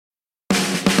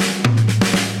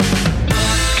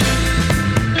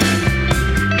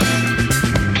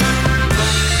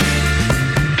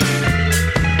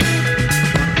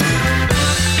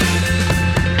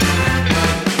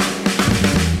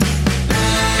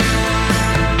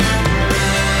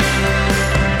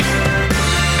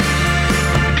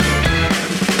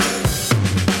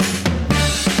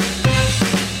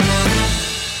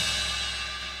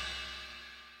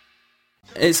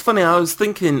It's funny, I was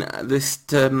thinking this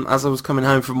as I was coming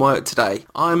home from work today.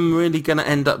 I'm really going to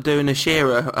end up doing a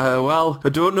Shearer. Well, I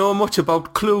don't know much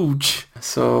about Cluj,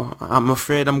 so I'm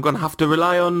afraid I'm going to have to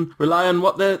rely on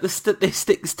what the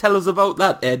statistics tell us about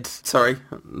that, Ed. Sorry,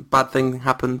 bad thing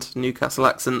happened. Newcastle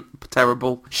accent,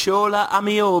 terrible. Shola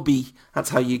Amiobi.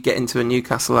 That's how you get into a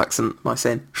Newcastle accent, by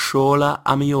saying Shola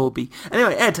Amiobi.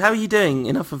 Anyway, Ed, how are you doing?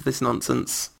 Enough of this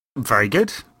nonsense. Very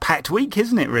good. Packed week,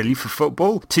 isn't it, really, for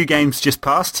football? 2 games just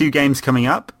passed, 2 games coming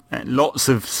up. Lots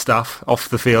of stuff off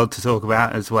the field to talk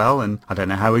about as well. And I don't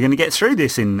know how we're going to get through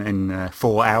this in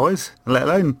 4 hours, let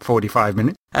alone 45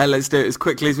 minutes. Let's do it as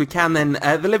quickly as we can then.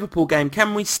 The Liverpool game,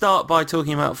 can we start by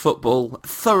talking about football?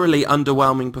 Thoroughly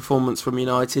underwhelming performance from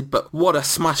United, but what a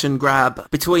smash and grab.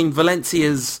 Between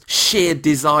Valencia's sheer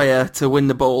desire to win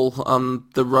the ball on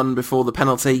the run before the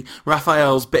penalty,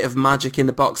 Raphael's bit of magic in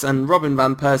the box, and Robin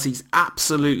Van Persie's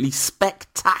absolutely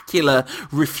spectacular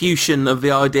refutation of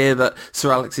the idea that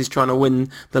Sir Alex is trying to win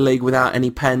the league without any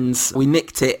pens. We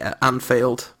nicked it at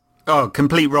Anfield. Oh,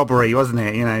 complete robbery, wasn't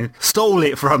it? You know, stole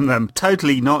it from them.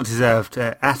 Totally not deserved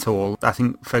at all. I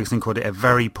think Ferguson called it a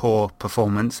very poor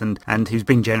performance, and he was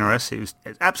being generous. It was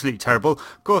absolutely terrible.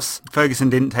 Of course,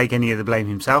 Ferguson didn't take any of the blame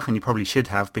himself, and he probably should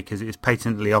have, because it was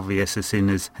patently obvious as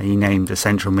soon as he named a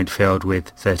central midfield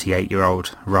with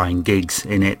 38-year-old Ryan Giggs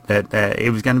in it that it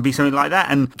was going to be something like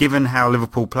that. And given how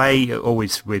Liverpool play,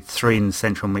 always with 3 in the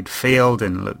central midfield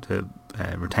and look to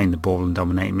retain the ball and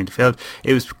dominate midfield,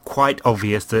 it was quite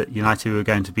obvious that United were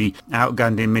going to be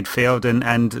outgunned in midfield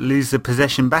and lose the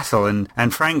possession battle,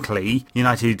 and frankly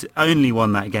United only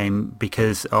won that game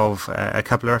because of a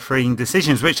couple of refereeing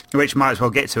decisions which might as well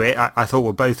get to it. I thought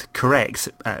were both correct,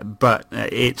 but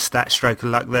it's that stroke of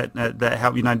luck that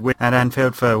helped United win at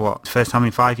Anfield for first time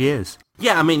in 5 years.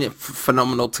 Yeah, I mean,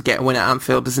 phenomenal to get a win at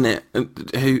Anfield, isn't it?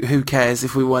 Who cares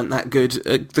if we weren't that good?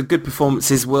 The good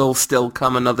performances will still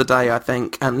come another day, I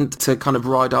think, and to kind of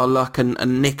ride our luck and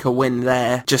nick a win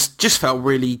there just felt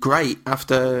really great,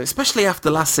 especially after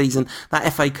last season.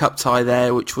 That FA Cup tie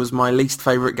there, which was my least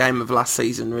favourite game of last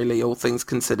season, really, all things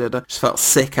considered. I just felt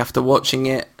sick after watching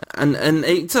it, and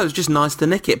it was just nice to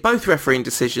nick it. Both refereeing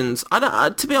decisions,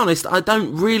 to be honest, I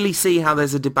don't really see how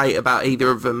there's a debate about either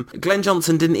of them. Glenn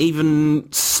Johnson didn't even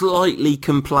slightly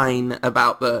complain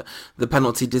about the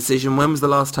penalty decision. When was the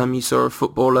last time you saw a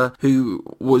footballer who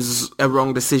was a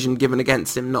wrong decision given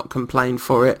against him not complain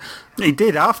for it? He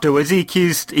did afterwards. He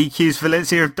accused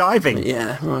Valencia of diving.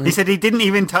 Yeah, right. He said he didn't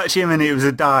even touch him and it was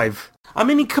a dive. I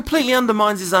mean, he completely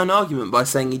undermines his own argument by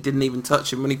saying he didn't even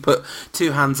touch him when he put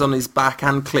 2 hands on his back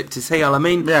and clipped his heel. I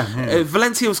mean,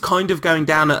 Valencia was kind of going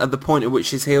down at the point at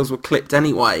which his heels were clipped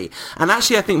anyway. And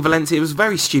actually, I think Valencia was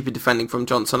very stupid defending from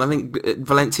Johnson. I think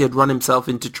Valencia had run himself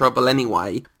into trouble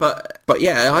anyway. But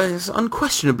yeah, it's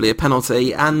unquestionably a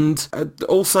penalty. And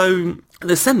also,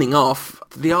 the sending off,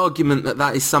 the argument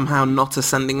that is somehow not a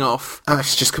sending off,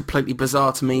 it's just completely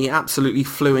bizarre to me. He absolutely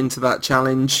flew into that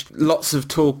challenge. Lots of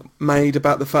talk made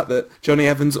about the fact that Johnny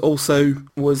Evans also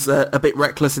was a bit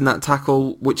reckless in that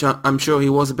tackle, which I'm sure he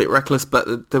was a bit reckless,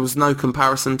 but there was no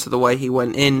comparison to the way he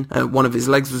went in. One of his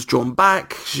legs was drawn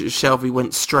back. Shelvey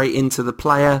went straight into the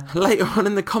player. Later on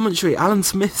in the commentary, Alan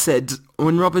Smith said,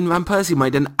 when Robin Van Persie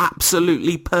made an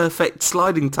absolutely perfect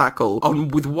sliding tackle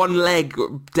with one leg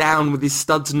down with his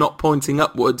studs not pointing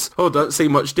upwards, don't see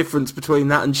much difference between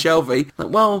that and Shelvey.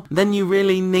 Well, then you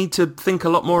really need to think a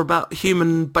lot more about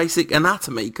human basic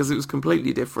anatomy, because it was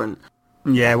completely different.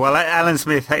 Yeah, well, Alan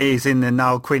Smith is in the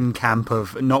Niall Quinn camp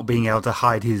of not being able to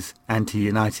hide his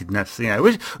anti-Unitedness,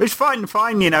 which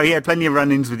fine, he had plenty of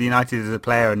run-ins with United as a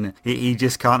player, and he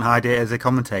just can't hide it as a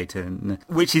commentator,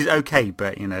 which is okay,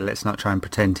 but, let's not try and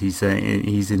pretend he's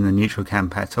in the neutral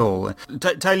camp at all.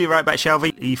 Totally right about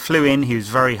Shelvey. He flew in, he was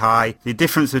very high. The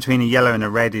difference between a yellow and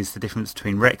a red is the difference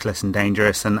between reckless and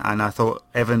dangerous, and I thought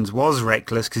Evans was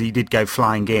reckless because he did go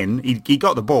flying in. He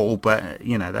got the ball, but,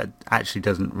 that actually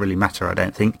doesn't really matter, I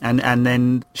don't think. And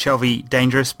then Shelvey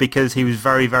dangerous because he was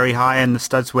very, very high and the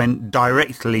studs went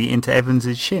directly into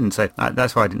Evans's shin. So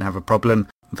that's why I didn't have a problem.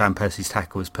 Van Persie's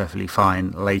tackle was perfectly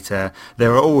fine later.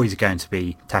 There are always going to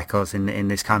be tackles in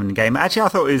this kind of game. Actually, I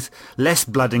thought it was less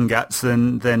blood and guts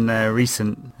than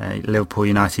recent Liverpool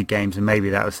United games, and maybe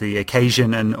that was the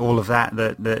occasion and all of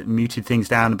that muted things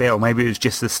down a bit, or maybe it was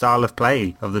just the style of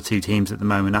play of the two teams at the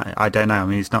moment. I don't know. I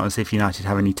mean, it's not as if United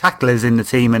have any tacklers in the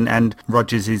team, and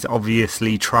Rodgers is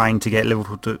obviously trying to get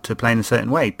Liverpool to play in a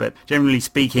certain way. But generally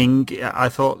speaking, I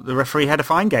thought the referee had a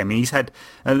fine game. He's had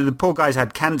the poor guy's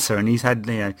had cancer, and he's had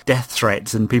death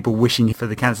threats and people wishing for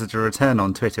the cancer to return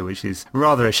on Twitter, which is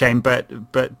rather a shame, but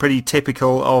pretty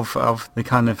typical of the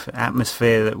kind of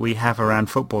atmosphere that we have around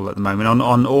football at the moment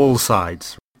on all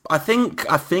sides. I think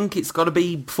it's got to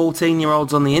be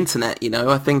 14-year-olds on the internet,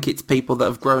 I think it's people that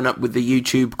have grown up with the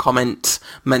YouTube comment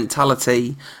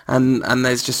mentality, and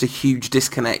there's just a huge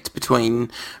disconnect between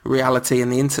reality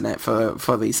and the internet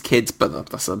for these kids, but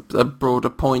that's a broader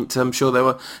point. I'm sure there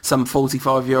were some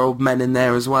 45-year-old men in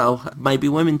there as well, maybe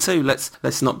women too.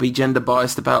 Let's not be gender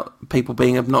biased about people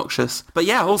being obnoxious. But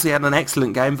yeah, Halsey had an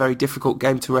excellent game, very difficult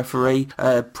game to referee.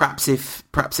 Perhaps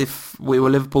if we were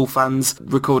Liverpool fans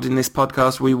recording this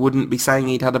podcast, we wouldn't be saying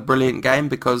he'd had a brilliant game,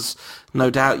 because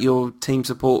no doubt your team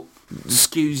support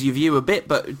skews your view a bit,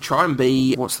 but try and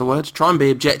be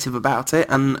objective about it,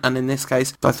 and in this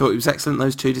case I thought it was excellent.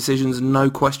 Those two decisions, no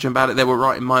question about it, they were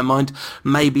right in my mind.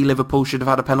 Maybe Liverpool should have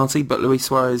had a penalty, but Luis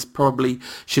Suarez probably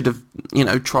should have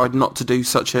tried not to do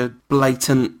such a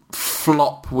blatant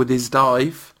flop with his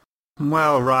dive.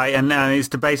 Well, right, and it's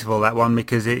debatable, that one,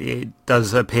 because it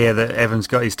does appear that Evans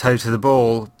got his toe to the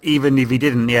ball, even if he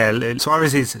didn't. Yeah,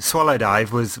 Suarez's swallow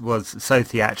dive was so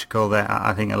theatrical that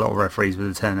I think a lot of referees would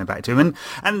have turned their back to him.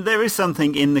 And there is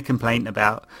something in the complaint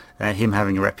about him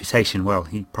having a reputation. Well,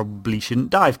 he probably shouldn't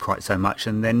dive quite so much,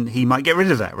 and then he might get rid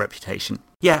of that reputation.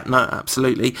 Yeah, no,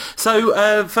 absolutely.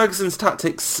 So Ferguson's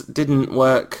tactics didn't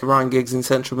work. Ryan Giggs in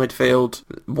central midfield,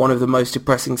 one of the most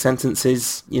depressing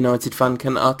sentences United fan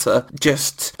can utter.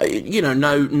 Just,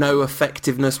 no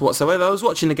effectiveness whatsoever. I was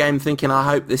watching the game thinking, I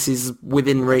hope this is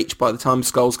within reach by the time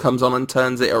Scholes comes on and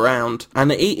turns it around.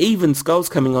 And even Scholes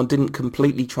coming on didn't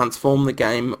completely transform the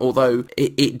game, although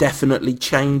it definitely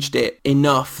changed it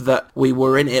enough that we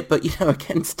were in it. But,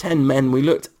 against 10 men, we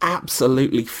looked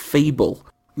absolutely feeble.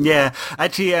 Yeah,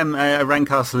 actually, a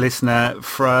Rancastle listener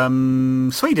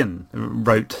from Sweden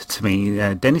wrote to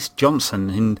me, Dennis Johnson,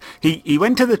 and he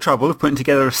went to the trouble of putting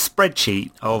together a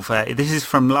spreadsheet of, this is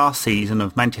from last season,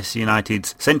 of Manchester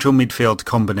United's central midfield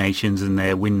combinations and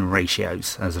their win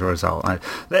ratios as a result.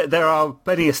 There are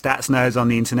plenty of stats nerds on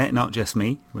the internet, not just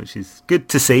me, which is good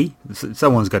to see.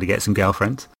 Someone's got to get some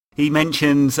girlfriends. He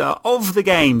mentions of the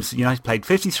games, United played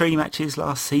 53 matches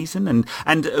last season,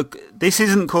 and this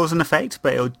isn't cause and effect,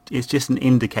 but it's just an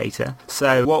indicator.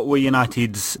 So what were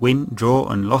United's win, draw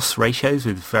and loss ratios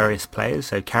with various players?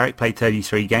 So Carrick played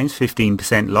 33 games,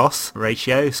 15% loss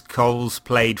ratio. Scholes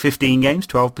played 15 games,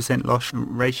 12% loss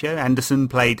ratio. Anderson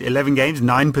played 11 games,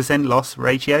 9% loss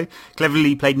ratio.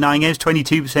 Cleverley played 9 games,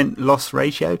 22% loss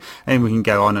ratio. And we can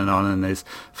go on, and there's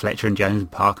Fletcher and Jones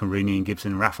and Park and Rooney and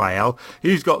Gibson and Raphael.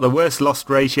 Who's got the worst lost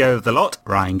ratio of the lot?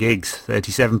 Ryan Giggs,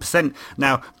 37%.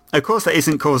 Now, of course, that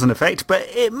isn't cause and effect, but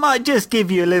it might just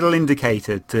give you a little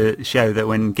indicator to show that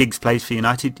when Giggs plays for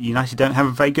United don't have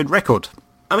a very good record.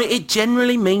 I mean, it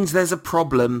generally means there's a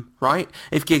problem, right?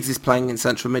 If Giggs is playing in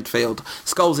central midfield,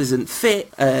 Scholes isn't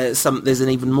fit, there's an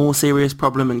even more serious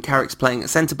problem, and Carrick's playing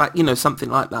at centre-back, something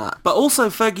like that. But also,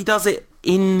 Fergie does it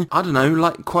in, I don't know,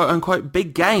 like quote-unquote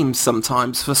big games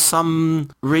sometimes for some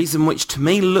reason which to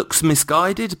me looks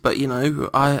misguided, but,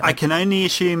 I can only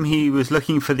assume he was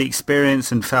looking for the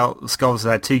experience and felt Scholes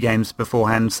had 2 games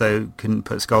beforehand, so couldn't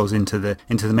put Scholes into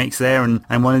the mix there,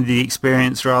 and wanted the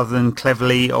experience rather than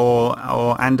Cleverley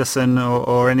or Anderson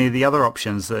or any of the other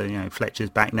options.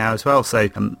 Fletcher's back now as well, so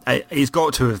it's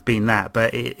got to have been that,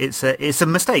 but it's a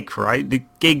mistake, right? The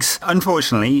Giggs,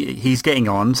 unfortunately, he's getting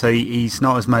on, so he's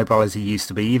not as mobile as he used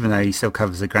to be, even though he still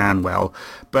covers the ground well,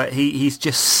 but he's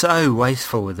just so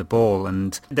wasteful with the ball,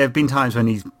 and there have been times when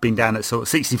he's been down at sort of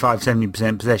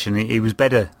 65-70% possession. He was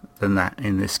better than that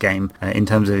in this game in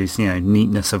terms of his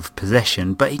neatness of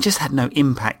possession, but he just had no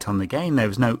impact on the game. There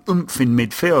was no oomph in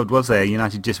midfield, was there?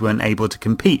 United just weren't able to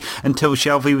compete until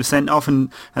Shelvey was sent off, and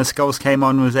as Scholes came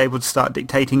on, was able to start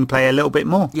dictating play a little bit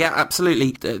more. Yeah,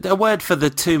 absolutely. A word for the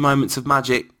 2 moments of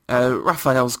magic.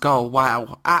 Raphael's goal,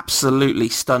 wow, absolutely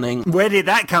stunning. Where did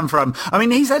that come from? I mean,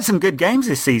 he's had some good games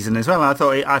this season as well. I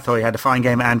thought he had a fine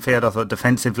game at Anfield. I thought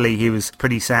defensively he was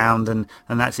pretty sound, and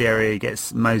that's the area he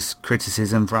gets most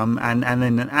criticism from. And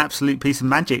then an absolute piece of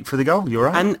magic for the goal. You're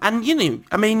right. And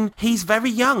I mean, he's very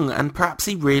young, and perhaps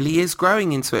he really is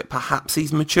growing into it. Perhaps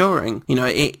he's maturing.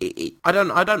 I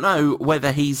don't know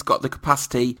whether he's got the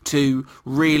capacity to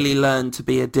really learn to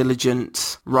be a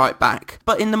diligent right back.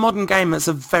 But in the modern game, it's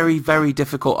a very, very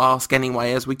difficult ask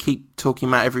anyway, as we keep talking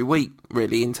about every week.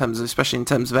 really, especially in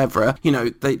terms of Evra. You know,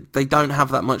 they don't have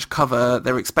that much cover.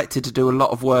 They're expected to do a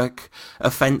lot of work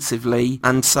offensively,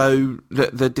 and so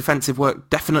the defensive work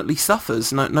definitely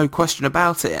suffers. No question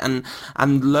about it.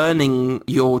 And learning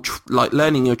your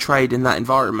trade in that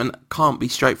environment can't be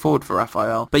straightforward for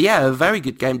Rafael. But yeah, a very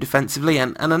good game defensively,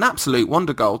 and an absolute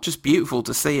wonder goal. Just beautiful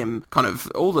to see him, kind of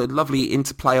all the lovely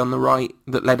interplay on the right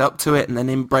that led up to it, and then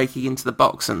him breaking into the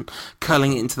box and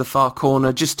curling it into the far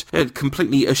corner. Just a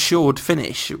completely assured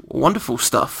finish. Wonderful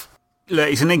stuff. Look,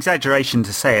 it's an exaggeration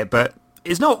to say it, but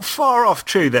it's not far off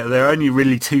true that there are only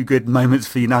really two good moments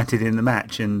for United in the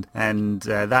match, and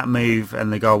that move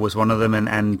and the goal was one of them,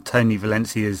 and Tony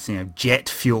Valencia's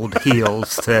jet-fueled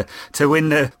heels to win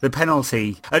the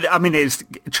penalty. I mean, it's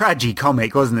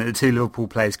tragi-comic, wasn't it? The two Liverpool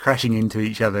players crashing into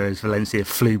each other as Valencia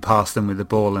flew past them with the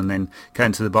ball and then got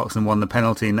into the box and won the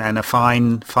penalty, and a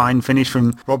fine finish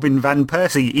from Robin van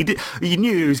Persie. You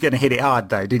knew he was going to hit it hard,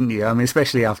 though, didn't you? I mean,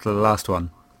 especially after the last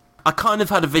one. I kind of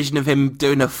had a vision of him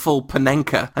doing a full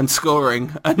Panenka and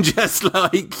scoring and just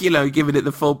giving it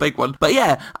the full big one. But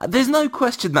yeah, there's no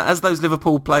question that as those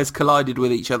Liverpool players collided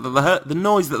with each other, the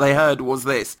noise that they heard was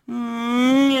this.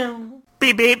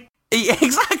 Beep, beep.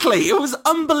 Exactly. It was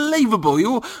unbelievable.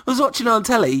 I was watching on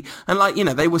telly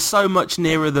and they were so much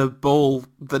nearer the ball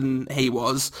than he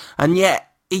was, and yet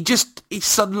he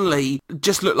suddenly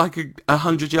just looked like a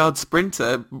 100-yard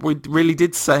sprinter. We really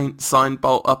did sign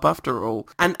Bolt up after all.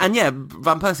 And yeah,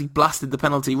 Van Persie blasted the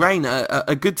penalty rain,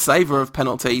 a good saver of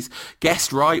penalties.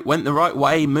 Guessed right, went the right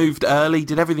way, moved early,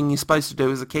 did everything you're supposed to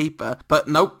do as a keeper. But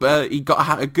nope, he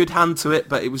got a good hand to it,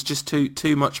 but it was just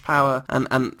too much power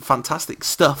and fantastic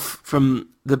stuff from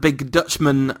the big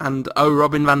Dutchman, and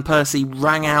Robin van Persie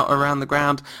rang out around the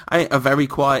ground. A very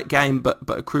quiet game, but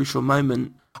a crucial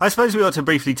moment. I suppose we ought to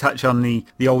briefly touch on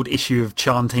the old issue of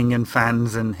chanting and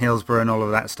fans and Hillsborough and all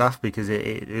of that stuff, because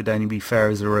it would only be fair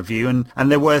as a review.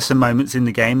 And there were some moments in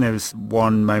the game. There was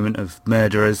one moment of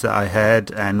Murderers that I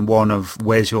heard, and one of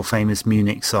Where's Your Famous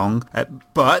Munich Song.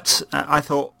 But I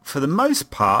thought, for the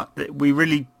most part, we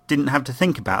really didn't have to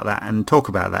think about that and talk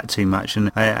about that too much.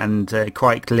 And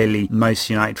quite clearly,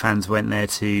 most United fans went there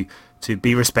to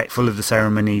be respectful of the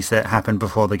ceremonies that happened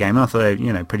before the game. I thought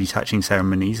they were, pretty touching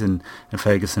ceremonies, and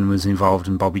Ferguson was involved,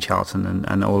 and Bobby Charlton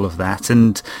and all of that.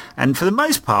 And for the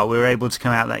most part, we were able to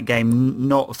come out that game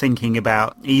not thinking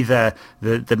about either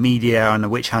the media and a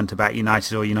witch hunt about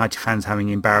United, or United fans having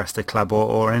embarrassed the club,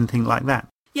 or anything like that.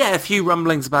 Yeah, a few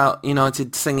rumblings about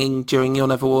United singing during You'll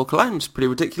Never Walk Alone. It's pretty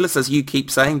ridiculous. As you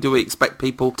keep saying, do we expect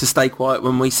people to stay quiet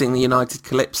when we sing the United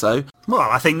Calypso? Well,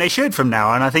 I think they should from now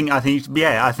on. I think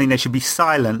there should be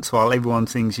silence while everyone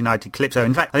sings United Calypso.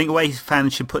 In fact, I think away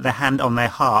fans should put their hand on their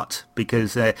heart,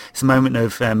 because it's a moment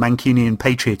of Mancunian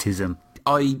patriotism.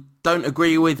 I don't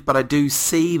agree with, but I do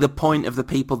see the point of the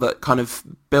people that kind of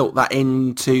built that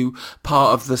into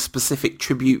part of the specific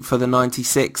tribute for the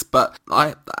 96. But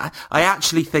I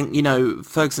actually think,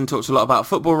 Ferguson talked a lot about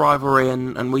football rivalry,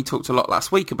 and we talked a lot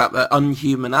last week about the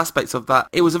unhuman aspects of that.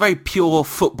 It was a very pure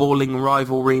footballing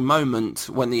rivalry moment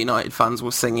when the United fans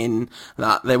were singing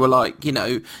that. They were like,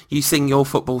 you sing your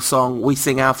football song, we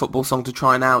sing our football song to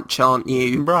try and out-chant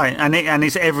you. Right, and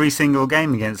it's every single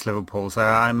game against Liverpool. So,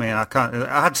 I mean, I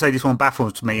had to say this one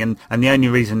baffles me, and the only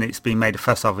reason it's been made a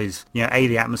fuss of is, A,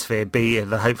 the atmosphere, B,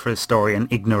 the hope for a story,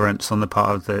 and ignorance on the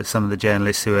part of some of the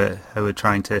journalists who are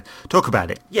trying to talk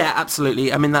about it. Yeah,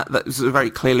 absolutely. I mean, that was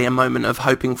very clearly a moment of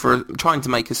trying to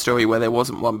make a story where there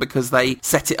wasn't one, because they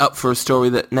set it up for a story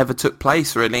that never took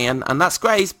place, really, and that's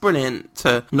great. It's brilliant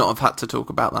to not have had to talk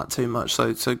about that too much,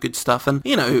 so good stuff. And,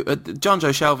 John Joe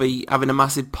Shelvey having a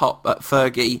massive pop at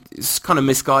Fergie is kind of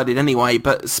misguided anyway,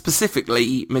 but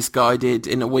specifically misguided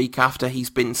in a week after he's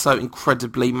been so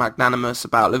incredibly magnanimous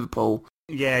about Liverpool.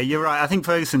 Yeah, you're right. I think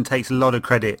Ferguson takes a lot of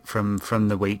credit from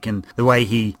the week, and the way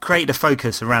he created a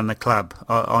focus around the club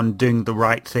on doing the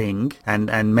right thing,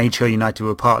 and made sure United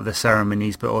were part of the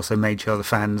ceremonies, but also made sure the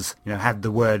fans, had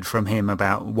the word from him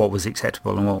about what was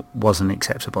acceptable and what wasn't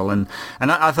acceptable. And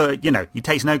I thought, he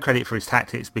takes no credit for his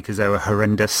tactics because they were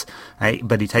horrendous,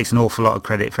 but he takes an awful lot of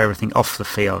credit for everything off the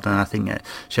field, and I think it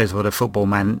shows what a football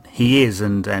man he is.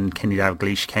 And Kenny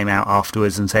Dalglish came out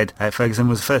afterwards and said Ferguson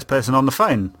was the first person on the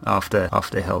phone after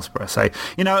Hillsborough. So,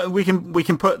 we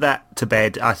can put that to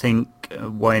bed. I think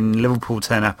when Liverpool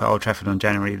turn up at Old Trafford on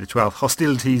January the 12th,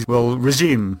 hostilities will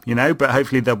resume, but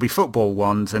hopefully there'll be football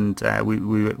ones, and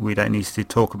we don't need to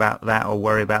talk about that or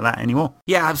worry about that anymore.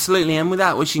 Yeah, absolutely. And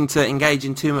without wishing to engage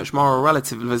in too much moral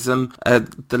relativism,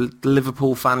 the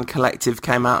Liverpool fan collective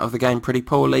came out of the game pretty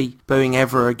poorly, booing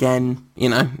Evra again.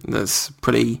 That's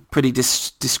pretty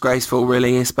disgraceful,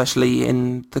 really, especially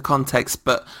in the context.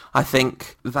 But I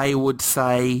think they would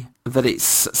say that it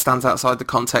stands outside the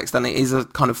context, and it is a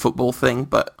kind of football thing.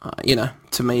 But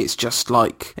to me, it's just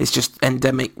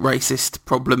endemic racist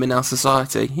problem in our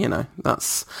society.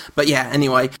 But yeah.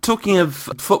 Anyway, talking of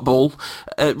football,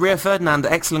 Rio Ferdinand,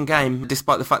 excellent game,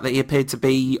 despite the fact that he appeared to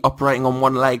be operating on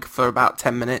one leg for about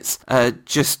 10 minutes.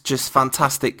 Just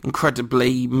fantastic,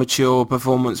 incredibly mature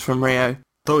performance from Rio.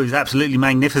 Thought he was absolutely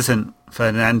magnificent,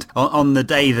 Ferdinand. On the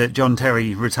day that John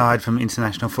Terry retired from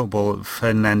international football,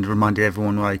 Ferdinand reminded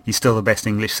everyone why he's still the best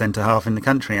English centre-half in the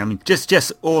country. I mean,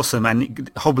 just awesome, and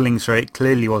hobbling through it,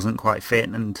 clearly wasn't quite fit,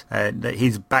 and that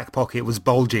his back pocket was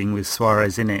bulging with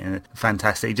Suarez in it.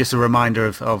 Fantastic. Just a reminder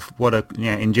of what a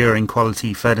enduring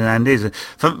quality Ferdinand is.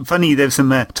 Funny, there's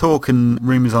some talk and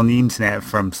rumours on the internet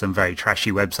from some very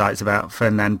trashy websites about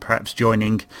Ferdinand perhaps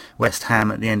joining West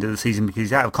Ham at the end of the season, because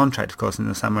he's out of contract, of course, in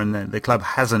the summer, and the club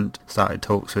hasn't started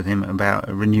talks with him about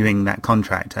renewing that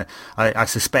contract. I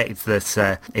suspect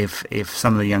that if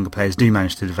some of the younger players do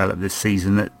manage to develop this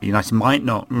season, that United might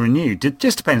not renew. It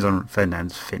just depends on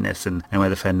Ferdinand's fitness and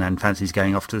whether Ferdinand fancies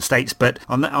going off to the States. But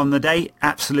on the day,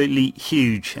 absolutely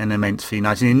huge and immense for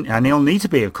United, and he'll need to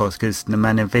be, of course, because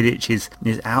Nemanja Vidic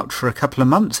is out for a couple of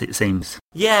months, it seems.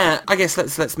 Yeah, I guess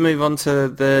let's move on to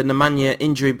the Nemanja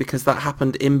injury, because that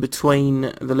happened in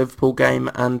between the Liverpool game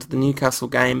and the Newcastle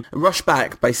game. Rush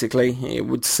back, basically, it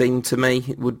would seem to me,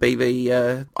 it would be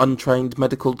the untrained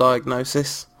medical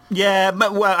diagnosis. Yeah,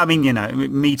 but, well, I mean,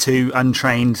 me too,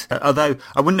 untrained. Although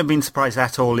I wouldn't have been surprised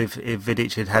at all if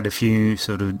Vidic had a few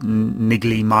sort of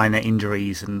niggly minor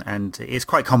injuries, and it's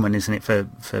quite common, isn't it,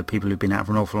 for people who've been out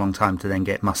for an awful long time to then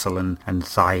get muscle and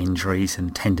thigh injuries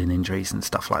and tendon injuries and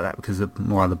stuff like that, because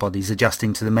more of the body's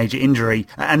adjusting to the major injury.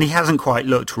 And he hasn't quite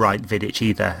looked right, Vidic,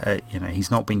 either.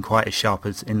 He's not been quite as sharp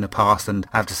as in the past, and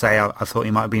I have to say, I thought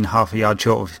he might have been half a yard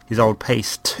short of his old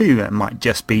pace too. That might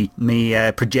just be me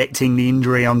projecting the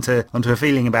injury onto a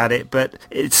feeling about it, but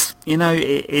it's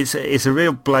a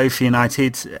real blow for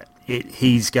United.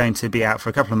 He's going to be out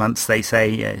for a couple of months. They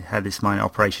say had this minor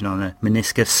operation on a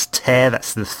meniscus tear.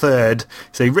 That's the third.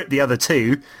 So he ripped the other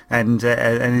two, and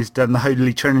he's done the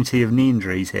holy trinity of knee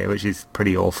injuries here, which is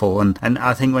pretty awful. And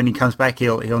I think when he comes back,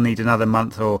 he'll need another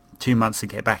month or 2 months to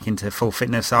get back into full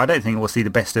fitness. So I don't think we'll see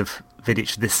the best of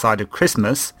Vidic this side of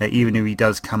Christmas, even if he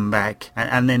does come back.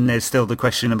 And then there's still the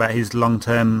question about his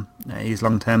long-term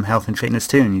health and fitness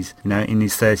too. And he's in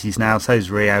his 30s now. So's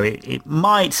Rio. It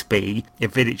might be,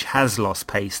 if Vidic has lost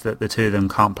pace, that the two of them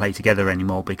can't play together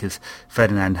anymore, because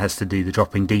Ferdinand has to do the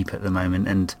dropping deep at the moment,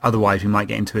 and otherwise we might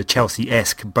get into a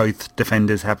Chelsea-esque, both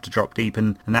defenders have to drop deep,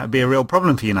 and that would be a real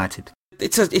problem for United.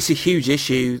 It's a huge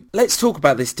issue. Let's talk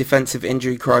about this defensive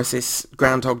injury crisis,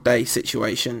 Groundhog Day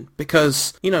situation,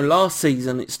 because, last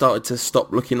season it started to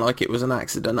stop looking like it was an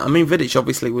accident. I mean, Vidic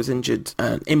obviously was injured.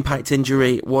 An impact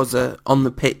injury was a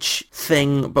on-the-pitch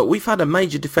thing, but we've had a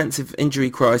major defensive injury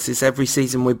crisis every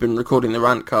season we've been recording the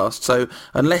Rantcast, so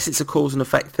unless it's a cause and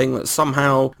effect thing, that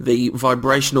somehow the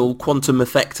vibrational quantum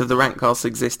effect of the Rantcast's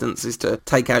existence is to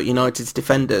take out United's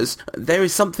defenders, there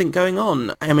is something going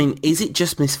on. I mean, is it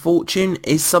just misfortune?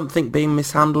 Is something being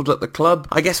mishandled at the club?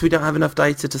 I guess we don't have enough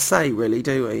data to say, really,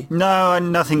 do we? No,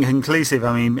 nothing conclusive.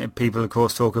 I mean, people, of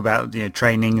course, talk about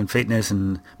training and fitness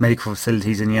and medical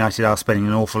facilities, and United are spending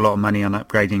an awful lot of money on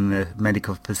upgrading the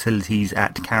medical facilities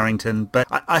at Carrington. But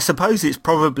I suppose it's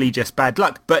probably just bad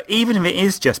luck. But even if it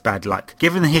is just bad luck,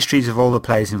 given the histories of all the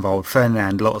players involved,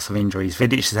 Ferdinand, lots of injuries.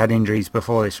 Vidic has had injuries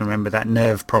before this. Remember that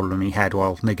nerve problem he had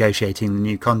while negotiating the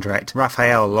new contract.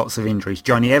 Rafael, lots of injuries.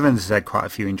 Johnny Evans has had quite a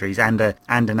few injuries, and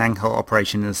an ankle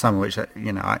operation in the summer, which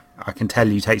I can tell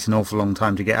you takes an awful long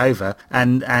time to get over.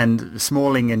 And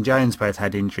Smalling and Jones both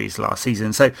had injuries last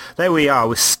season. So there we are,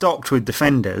 we're stocked with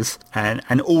defenders, and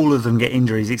all of them get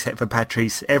injuries except for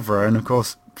Patrice Evra, and of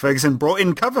course Ferguson brought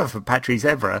in cover for Patrice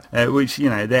Evra, which,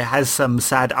 there has some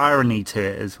sad irony to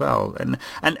it as well.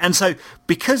 And so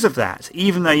because of that,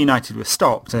 even though United were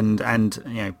stopped and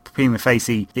prima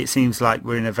facie, it seems like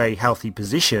we're in a very healthy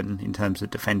position in terms of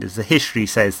defenders, the history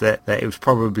says that it was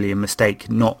probably a mistake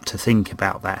not to think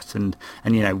about that. And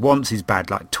once is bad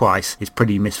luck, twice is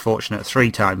pretty misfortunate, 3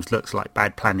 times looks like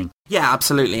bad planning. Yeah,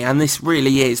 absolutely. And this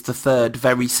really is the third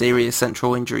very serious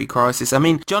central injury crisis. I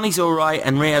mean, Johnny's all right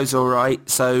and Rio's all right,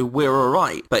 so we're all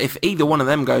right. But if either one of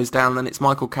them goes down, then it's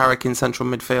Michael Carrick in central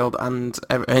midfield and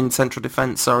in central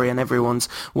defence, and everyone's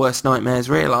worst nightmares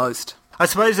realised. I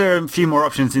suppose there are a few more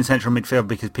options in central midfield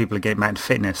because people are getting back to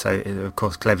fitness, so of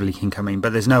course Cleverley can come in,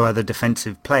 but there's no other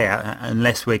defensive player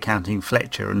unless we're counting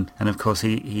Fletcher, and of course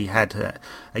he had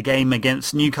a game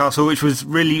against Newcastle which was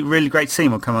really, really great to see.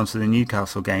 We'll come on to the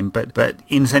Newcastle game, but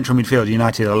in central midfield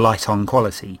United are light on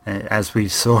quality, as we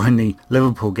saw in the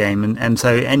Liverpool game, and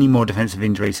so any more defensive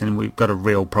injuries and we've got a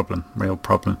real problem.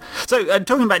 So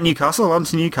talking about Newcastle, on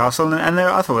to Newcastle, and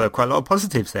I thought there were quite a lot of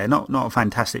positives there, not a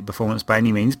fantastic performance by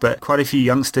any means, but quite a few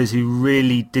youngsters who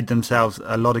really did themselves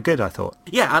a lot of good, I thought.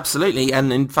 Yeah, absolutely.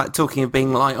 And in fact, talking of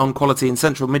being light on quality in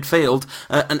central midfield,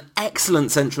 an excellent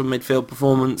central midfield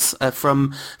performance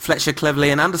from Fletcher, Cleverley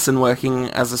and Anderson working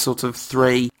as a sort of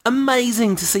three.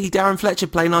 Amazing to see Darren Fletcher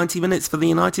play 90 minutes for the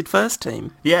United first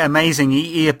team. Yeah, amazing.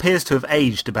 He appears to have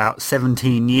aged about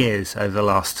 17 years over the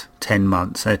last 10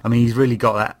 months. I mean, he's really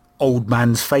got that old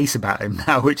man's face about him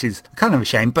now, which is kind of a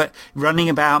shame, but running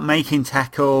about, making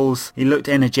tackles, he looked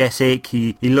energetic,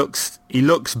 he looks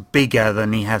bigger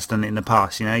than he has done in the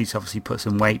past. He's obviously put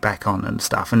some weight back on and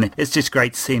stuff, and it's just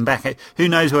great to see him back. Who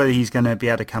knows whether he's going to be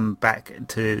able to come back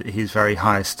to his very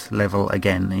highest level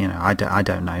again. I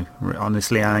don't know,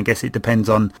 honestly, and I guess it depends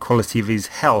on quality of his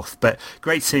health, but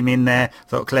great to see him in there.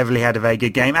 Thought Cleverley had a very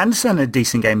good game. Anderson had a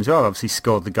decent game as well, obviously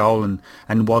scored the goal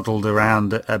and waddled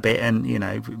around a bit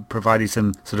and, provided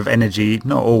some sort of energy,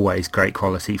 not always great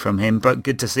quality from him, but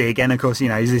good to see again. Of course,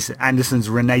 is this Anderson's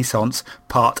Renaissance,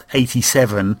 part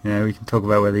 87. We can talk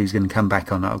about whether he's going to come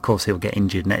back or not. Of course, he'll get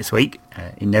injured next week,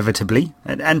 inevitably.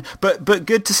 But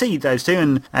good to see those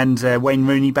two, and Wayne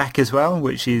Rooney back as well,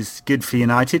 which is good for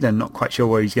United. I'm not quite sure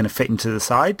where he's going to fit into the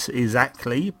side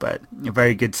exactly, but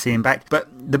very good to see him back. But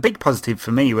the big positive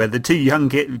for me were the two young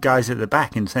guys at the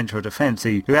back in central defence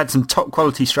who had some top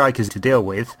quality strikers to deal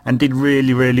with and did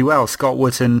really, really well. Scott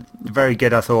Wootton, very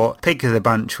good, I thought. Pick of the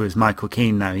bunch was Michael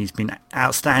Keane, though. He's been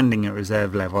outstanding at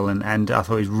reserve level, and I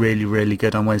thought he was really, really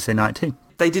good on Wednesday night too.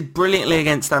 They did brilliantly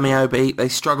against Amiobi. They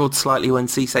struggled slightly when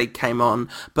Cisse came on,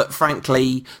 but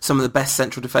frankly, some of the best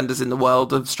central defenders in the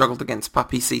world have struggled against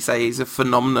Papi Cisse. He's a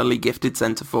phenomenally gifted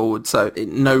centre forward, so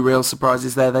no real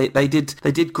surprises there. They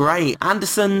did great.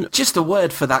 Anderson, just a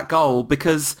word for that goal,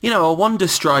 because a wonder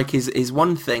strike is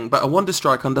one thing, but a wonder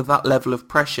strike under that level of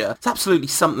pressure, it's absolutely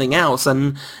something else.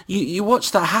 And you watch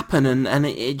that happen, and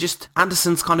it just,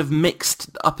 Anderson's kind of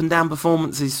mixed up and down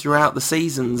performances throughout the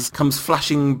seasons comes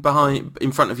flashing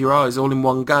in front of your eyes all in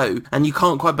one go, and you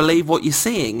can't quite believe what you're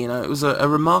seeing. It was a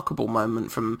remarkable moment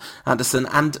from Anderson,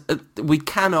 and we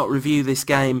cannot review this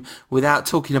game without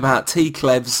talking about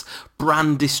T-Clev's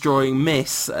brand-destroying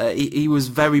miss. He was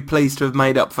very pleased to have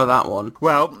made up for that one.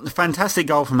 Well, fantastic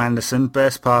goal from Anderson,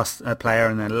 burst past a player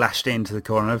and then lashed it into the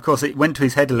corner. Of course, it went to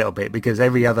his head a little bit because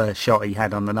every other shot he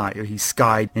had on the night, he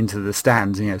skied into the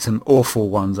stands, some awful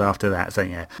ones after that. So,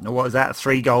 what was that?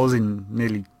 3 goals in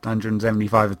nearly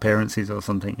 175 appearances or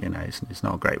something. It's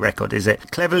not a great record, is it?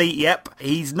 Cleverley, yep,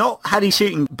 he's not had his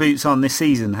shooting boots on this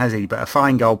season, has he? But a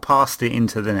fine goal, passed it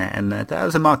into the net, and that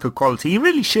was a mark of quality. He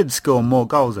really should score more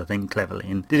goals, I think,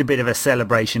 Cleverley, and did a bit of a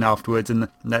celebration afterwards, and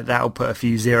that'll put a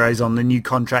few zeros on the new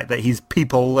contract that his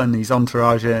people and his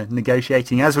entourage are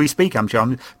negotiating as we speak. I'm sure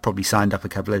I'm probably signed up a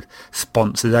couple of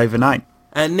sponsors overnight.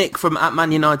 Nick from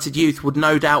 @Man United Youth would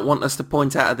no doubt want us to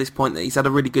point out at this point that he's had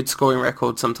a really good scoring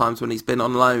record sometimes when he's been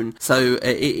on loan. So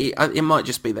it might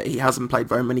just be that he hasn't played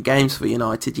very many games for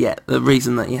United yet, the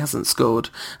reason that he hasn't scored.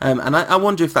 And I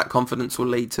wonder if that confidence will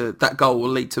lead to, that goal will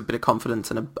lead to a bit of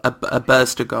confidence and a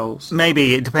burst of goals.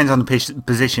 Maybe, it depends on the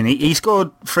position. He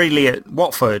scored freely at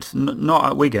Watford, not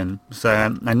at Wigan, so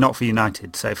and not for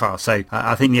United so far. So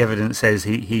I think the evidence says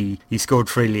he scored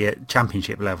freely at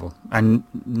Championship level and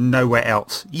nowhere else.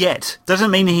 Yet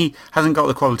doesn't mean he hasn't got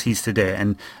the qualities to do it,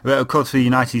 and of course for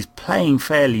United he's playing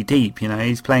fairly deep.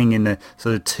 He's playing in the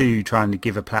sort of 2, trying to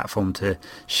give a platform to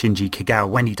Shinji Kagawa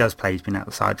when he does play. He's been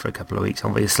outside for a couple of weeks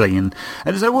obviously, and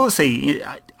so we'll see.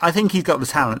 I think he's got the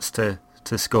talents to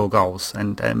score goals,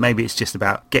 and maybe it's just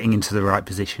about getting into the right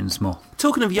positions more.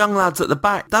 Talking of young lads at the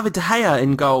back, David De Gea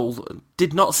in goal.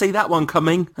 Did not see that one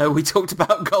coming. We talked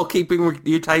about goalkeeping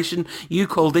rotation. You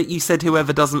called it. You said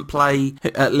whoever doesn't play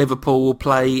at Liverpool will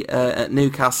play at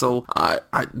Newcastle.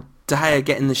 De Gea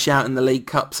getting the shout in the League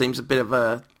Cup seems a bit of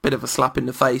a slap in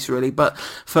the face, really. But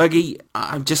Fergie,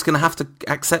 I'm just going to have to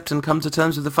accept and come to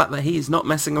terms with the fact that he is not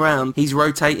messing around. He's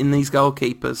rotating these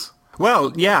goalkeepers.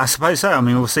 Well, yeah, I suppose so. I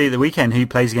mean, we'll see at the weekend who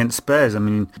plays against Spurs. I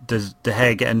mean, does De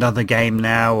Gea get another game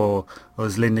now, or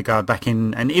is Lindegaard back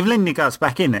in? And if Lindegaard's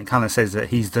back in, it kind of says that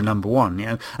he's the number one, you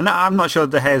know. And I'm not sure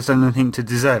De Gea's done anything to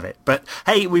deserve it. But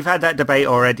hey, we've had that debate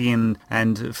already, and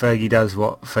Fergie does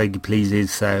what Fergie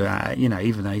pleases. So, you know,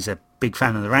 even though he's a big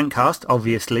fan of the Rantcast,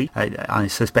 obviously. I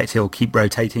suspect he'll keep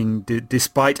rotating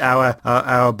despite our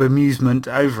bemusement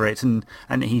over it, and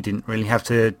he didn't really have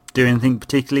to do anything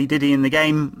particularly, did he, in the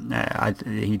game?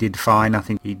 He did fine. I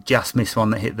think he just missed one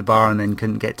that hit the bar and then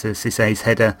couldn't get to Cissé's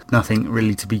header. Nothing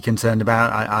really to be concerned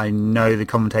about. I know the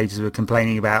commentators were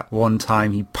complaining about one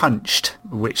time he punched,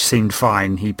 which seemed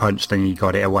fine. He punched and he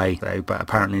got it away, though, but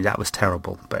apparently that was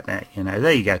terrible. But, you know,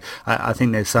 there you go. I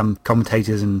think there's some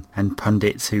commentators and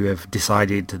pundits who have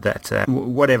decided that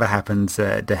whatever happens,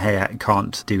 De Gea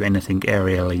can't do anything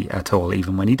aerially at all,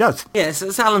 even when he does. Yes,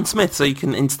 it's Alan Smith, so you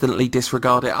can instantly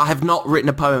disregard it. I have not written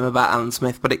a poem about Alan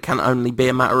Smith, but it can only be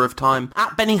a matter of time.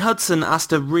 At Benny Hudson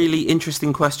asked a really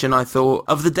interesting question, I thought.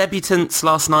 Of the debutants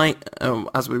last night,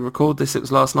 as we record this, it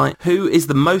was last night, who is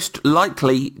the most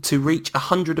likely to reach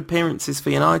 100 appearances for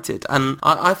United? And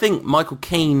I think Michael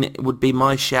Keane would be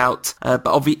my shout, but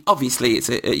obviously it's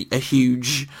a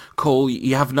huge call.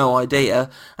 You have no idea,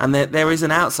 and there is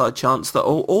an outside chance that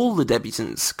all the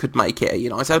debutants could make it at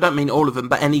United. I don't mean all of them,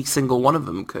 but any single one of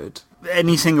them could.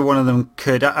 Any single one of them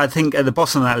could. I think at the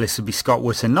bottom of that list would be Scott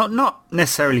Wootton. Not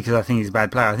necessarily because I think he's a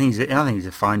bad player. I think he's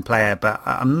a fine player, but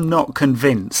I'm not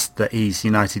convinced that he's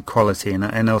United quality.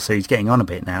 And also he's getting on a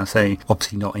bit now, so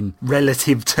obviously not in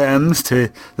relative terms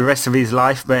to the rest of his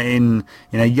life, but in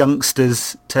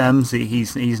youngsters terms,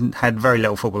 he's had very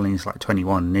little football. And he's like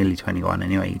 21, nearly 21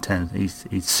 anyway. He's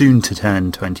soon to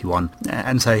turn 21,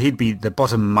 and so he'd be the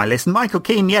bottom of my list. And Michael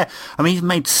Keane, yeah, I mean he's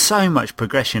made so much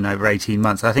progression over 18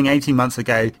 months. I think 18 months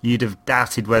ago you'd have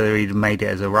doubted whether he'd have made it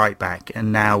as a right back,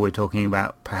 and now we're talking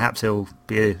about perhaps he'll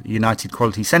be a United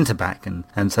quality centre back,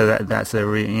 and so that's a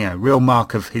real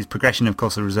mark of his progression. Of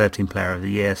course, a reserve team player of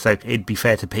the year, so it'd be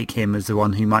fair to pick him as the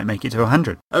one who might make it to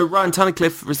 100. Ryan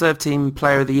Tunnicliffe, reserve team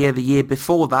player of the year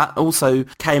before that, also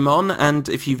came on, and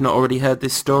if you've not already heard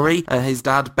this story, his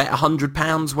dad bet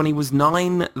 £100 when he was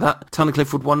 9 that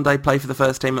Tunnicliffe would one day play for the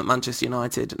first team at Manchester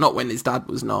United. Not when his dad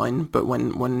was 9, but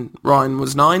when Ryan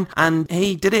was 9, and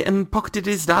he did it and pocketed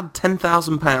his dad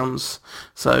 £10,000.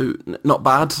 So not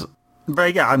bad.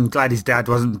 Very good. I'm glad his dad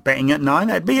wasn't betting at 9.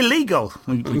 That'd be illegal.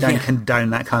 We don't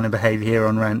condone that kind of behaviour here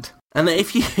on Rant. And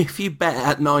if you bet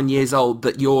at 9 years old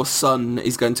that your son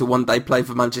is going to one day play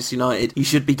for Manchester United, you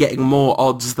should be getting more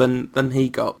odds than he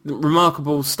got.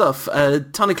 Remarkable stuff.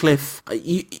 Tunnicliffe,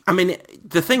 I mean,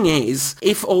 the thing is,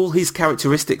 if all his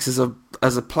characteristics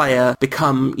as a player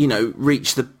become,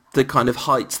 reach the kind of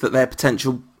heights that their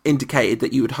potential indicated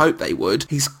that you would hope they would,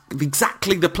 he's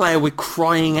exactly the player we're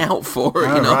crying out for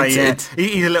at United. Right, yeah.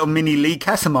 He's a little mini Lee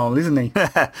Casamol, isn't he?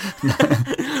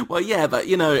 Well, yeah, but,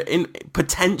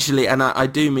 potentially, and I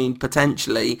do mean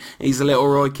potentially, he's a little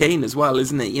Roy Keane as well,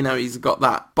 isn't he? He's got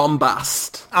that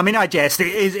bombast. I mean, I jest.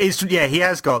 He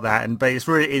has got that, but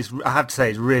I have to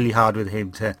say, it's really hard with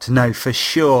him to know for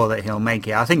sure that he'll make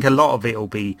it. I think a lot of it will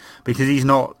be, because he's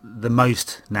not the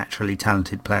most naturally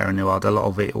talented player in the world, a lot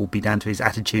of it will be down to his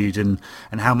attitude and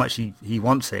how much he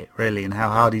wants it, really, and how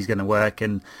hard he's going to work,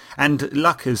 and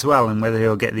luck as well, and whether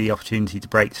he'll get the opportunity to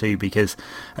break through, because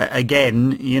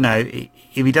again,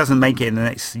 if he doesn't make it in the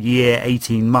next year,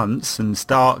 18 months, and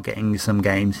start getting some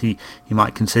games, he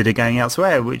might consider going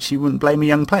elsewhere, which you wouldn't blame a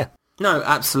young player. No,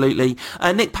 absolutely.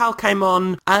 Nick Powell came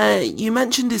on. You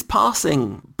mentioned his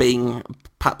passing being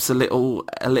perhaps a little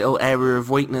area of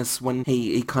weakness when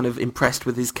he kind of impressed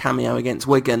with his cameo against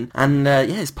Wigan. And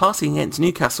his passing against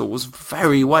Newcastle was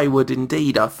very wayward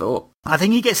indeed, I thought. I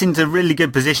think he gets into really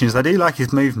good positions. I do like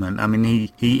his movement. I mean,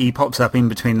 he pops up in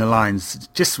between the lines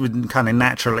just with kind of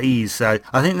natural ease. So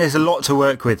I think there's a lot to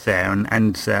work with there.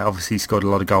 And obviously he scored a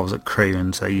lot of goals at Crewe,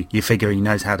 and so you figure he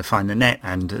knows how to find the net.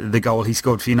 And the goal he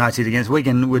scored for United against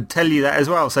Wigan would tell you that as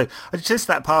well. So it's just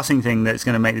that passing thing that's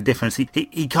going to make the difference. He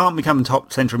can't become a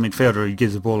top central midfielder who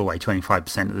gives the ball away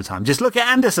 25% of the time. Just look at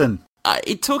Anderson.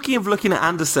 Talking of looking at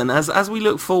Anderson, as we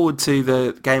look forward to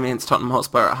the game against Tottenham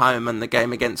Hotspur at home and the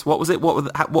game against, what was it?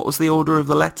 What was the order of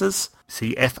the letters?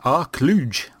 CFR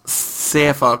Cluj.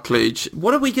 CFR Cluj.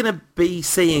 What are we going to be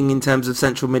seeing in terms of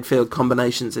central midfield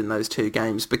combinations in those two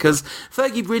games? Because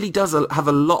Fergie really does have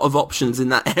a lot of options in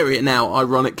that area now,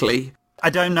 ironically. I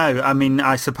don't know. I mean,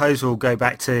 I suppose we'll go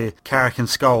back to Carrick and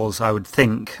Scholes, I would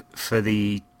think, for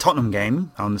the Tottenham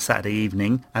game on the Saturday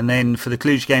evening, and then for the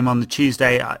Cluj game on the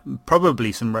Tuesday,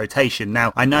 probably some rotation.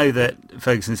 Now, I know that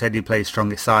Ferguson said he'd play his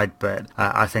strongest side, but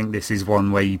I think this is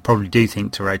one where you probably do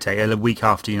think to rotate. A week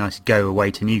after United go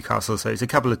away to Newcastle, so it's a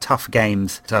couple of tough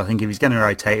games. So I think if he's going to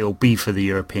rotate, it'll be for the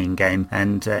European game.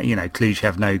 And, Cluj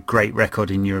have no great record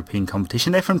in European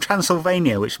competition. They're from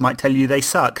Transylvania, which might tell you they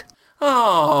suck.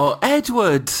 Oh,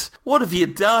 Edward, what have you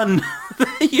done?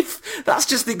 That's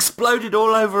just exploded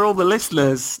all over all the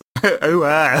listeners.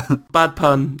 Bad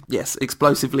pun. Yes,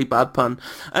 explosively bad pun.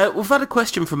 We've had a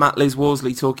question from Liz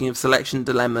Worsley talking of selection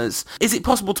dilemmas. Is it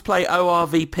possible to play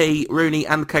ORVP, Rooney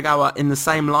and Kagawa in the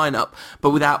same lineup,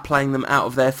 but without playing them out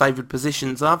of their favoured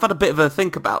positions? And I've had a bit of a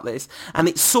think about this, and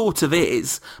it sort of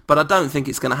is, but I don't think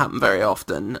it's going to happen very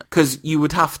often, because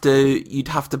you'd have to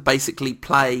basically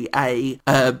play a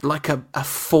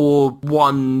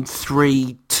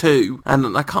 4-1-3-2,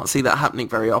 and I can't see that happening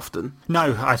very often.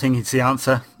 No, I think it's the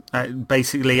answer.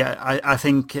 Basically, I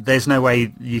think there's no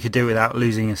way you could do it without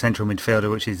losing a central midfielder,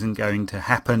 which isn't going to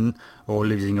happen, or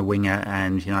losing a winger,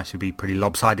 and United should be pretty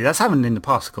lopsided. That's happened in the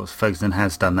past, of course. Ferguson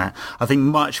has done that. I think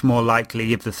much more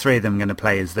likely, if the three of them are going to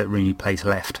play, is that Rooney plays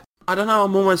left. I don't know,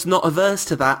 I'm almost not averse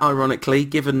to that, ironically,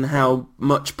 given how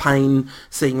much pain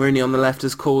seeing Rooney on the left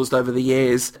has caused over the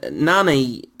years.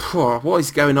 Nani, what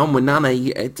is going on with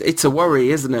Nani? It's a worry,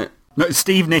 isn't it? No,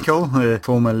 Steve Nicol, the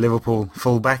former Liverpool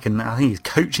fullback, and I think he's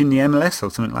coaching the MLS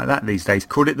or something like that these days,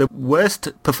 called it the worst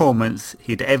performance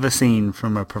he'd ever seen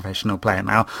from a professional player.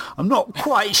 Now, I'm not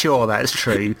quite sure that's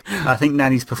true. I think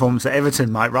Nani's performance at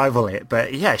Everton might rival it,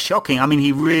 but yeah, shocking. I mean,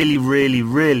 he really, really,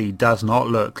 really does not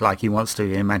look like he wants to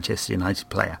be a Manchester United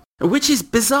player. Which is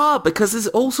bizarre, because there's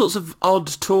all sorts of odd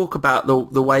talk about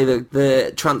the way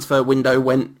the transfer window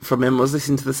went from him. I was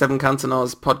listening to the Seven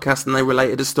Cantonars podcast, and they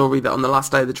related a story that on the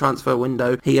last day of the transfer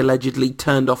window, he allegedly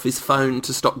turned off his phone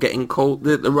to stop getting called,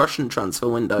 the Russian transfer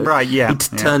window. Right, yeah. He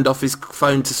turned off his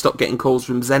phone to stop getting calls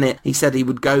from Zenit. He said he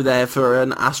would go there for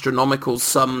an astronomical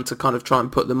sum to kind of try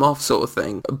and put them off, sort of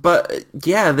thing. But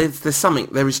yeah,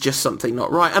 there is just something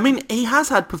not right. I mean, he has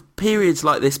had periods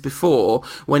like this before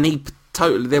when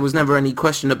there was never any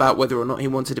question about whether or not he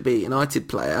wanted to be a United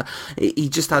player. He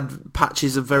just had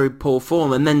patches of very poor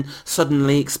form and then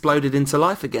suddenly exploded into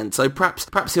life again. So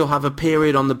perhaps he'll have a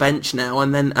period on the bench now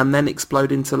and then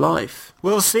explode into life.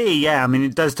 We'll see, yeah. I mean,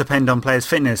 it does depend on players'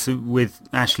 fitness. With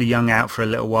Ashley Young out for a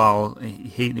little while,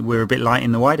 we're a bit light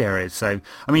in the wide areas. So,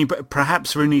 I mean,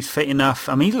 perhaps Rooney's fit enough.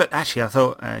 I mean, I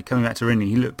thought, coming back to Rooney,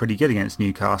 he looked pretty good against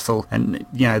Newcastle. And,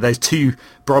 those two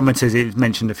barometers, it was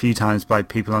mentioned a few times by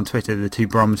people on Twitter, the two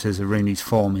barometers of Rooney's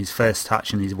form, his first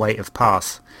touch and his weight of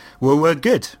pass, were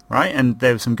good, right? And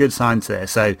there were some good signs there.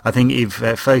 So I think if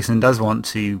Ferguson does want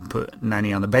to put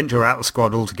Nani on the bench or out the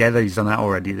squad altogether, he's done that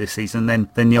already this season, then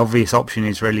the obvious option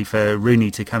is really for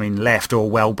Rooney to come in left, or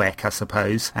Welbeck, I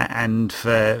suppose, and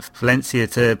for Valencia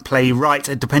to play right,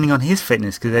 depending on his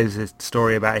fitness, because there's a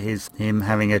story about him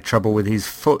having a trouble with his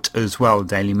foot as well.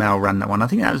 Daily Mail ran that one. I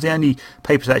think that was the only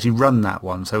paper to actually run that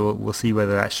one, so we'll see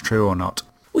whether that's true or not.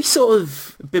 We sort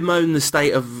of bemoan the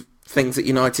state of things at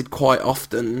United quite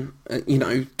often,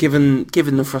 given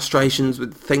the frustrations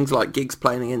with things like Giggs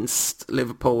playing against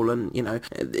Liverpool, and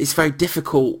it's very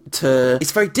difficult to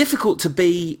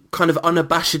be kind of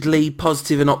unabashedly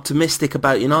positive and optimistic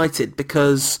about United,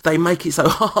 because they make it so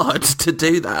hard to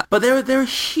do that. But there are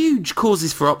huge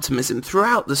causes for optimism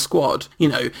throughout the squad.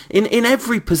 In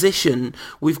every position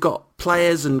we've got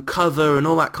players and cover and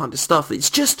all that kind of stuff.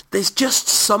 There's just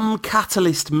some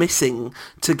catalyst missing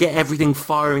to get everything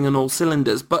firing on all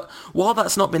cylinders. But while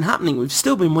that's not been happening, we've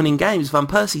still been winning games. Van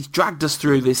Persie's dragged us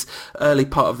through this early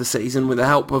part of the season with the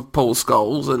help of Paul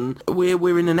Scholes, and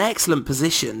we're in an excellent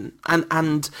position.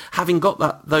 And having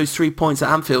got those 3 points at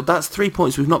Anfield, that's 3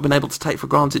 points we've not been able to take for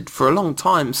granted for a long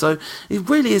time. So it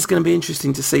really is going to be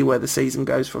interesting to see where the season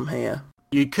goes from here.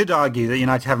 You could argue that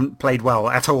United haven't played well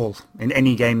at all in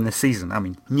any game this season. I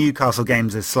mean, Newcastle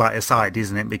game's a slight aside,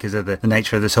 isn't it, because of the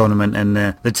nature of the tournament and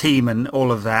the team and all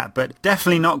of that, but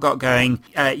definitely not got going.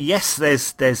 Yes,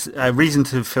 there's a reason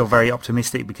to feel very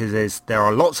optimistic, because there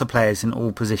are lots of players in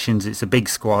all positions. It's a big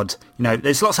squad.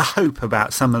 There's lots of hope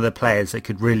about some of the players that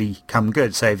could really come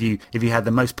good. So if you had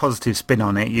the most positive spin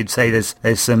on it, you'd say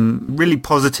there's some really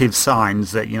positive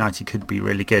signs that United could be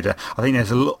really good. I think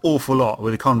there's an awful lot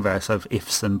with the converse of ifs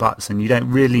and buts, and you don't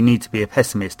really need to be a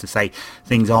pessimist to say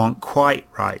things aren't quite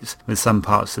right with some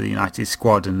parts of the United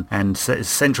squad, and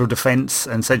central defence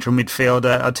and central midfield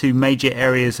are two major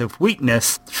areas of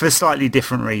weakness for slightly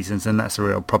different reasons, and that's a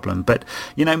real problem. But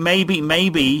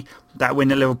maybe that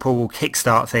win at Liverpool will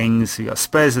kickstart things. We've got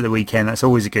Spurs at the weekend. That's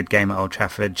always a good game at Old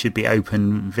Trafford. Should be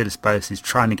open. Villas-Boas is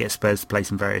trying to get Spurs to play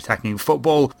some very attacking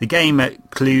football. The game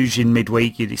at Cluj in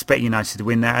midweek, you'd expect United to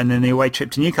win that, and then the away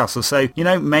trip to Newcastle. So,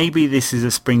 maybe this is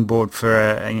a springboard for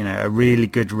a really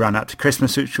good run up to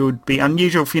Christmas, which would be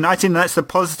unusual for United, and that's the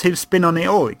positive spin on it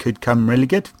all. It could come really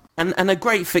good. And a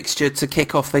great fixture to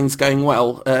kick off things going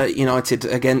well, United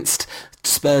against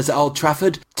Spurs at Old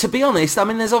Trafford. To be honest, I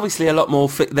mean, there's obviously a lot more,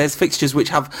 there's fixtures which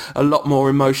have a lot more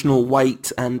emotional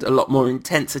weight and a lot more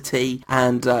intensity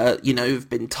and, have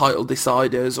been title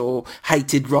deciders or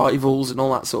hated rivals and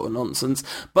all that sort of nonsense.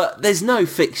 But there's no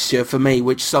fixture for me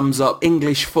which sums up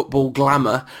English football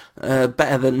glamour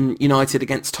better than United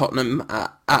against Tottenham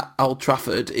at Old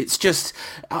Trafford. It's just,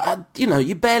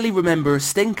 you barely remember a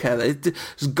stinker.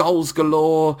 There's goals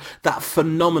galore, that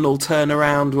phenomenal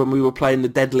turnaround when we were playing the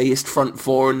deadliest front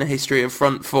four in the history of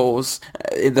front fours,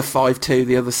 in the 5-2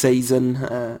 the other season,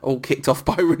 all kicked off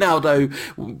by Ronaldo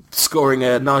scoring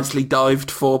a nicely dived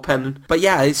 4-pen. But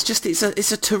yeah,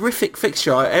 it's a terrific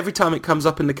fixture. Every time it comes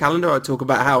up in the calendar, I talk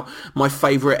about how my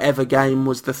favourite ever game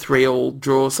was the 3-3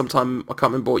 draw sometime, I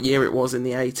can't remember what year it was, in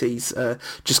the 80s,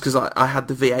 just because I had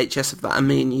the VHS of that, and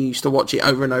me and you used to watch it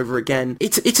over and over again.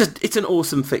 It's an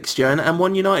awesome fixture, and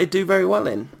one United do very well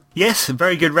in. Yes,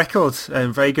 very good record.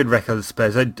 Very good record,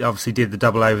 Spurs. I obviously did the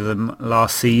double over them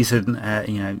last season.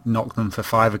 Knocked them for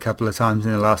 5 a couple of times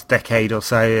in the last decade or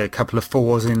so. A couple of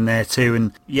 4s in there too.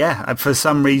 And yeah, for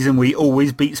some reason we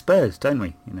always beat Spurs, don't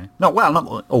we? Not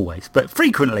always, but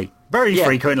frequently. Very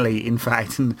frequently, in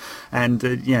fact, and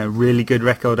really good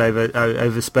record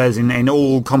over Spurs in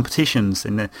all competitions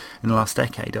in the last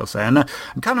decade or so. And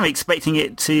I'm kind of expecting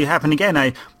it to happen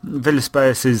again.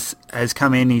 Villas-Boas has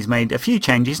come in. He's made a few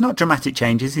changes, not dramatic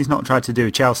changes. He's not tried to do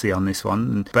a Chelsea on this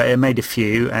one, but he made a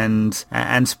few. And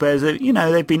Spurs,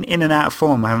 they've been in and out of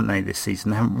form, haven't they, this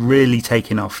season? They haven't really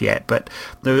taken off yet. But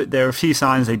there are a few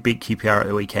signs. They beat QPR at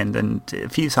the weekend, and a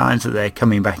few signs that they're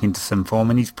coming back into some form.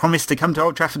 And he's promised to come to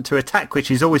Old Trafford to attack, which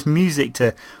is always music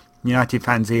to United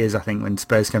fans' ears, I think, when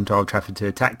Spurs come to Old Trafford to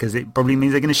attack, because it probably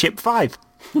means they're going to ship 5.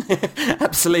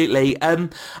 Absolutely.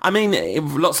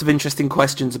 Lots of interesting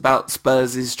questions about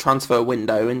Spurs' transfer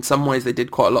window. In some ways they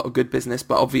did quite a lot of good business,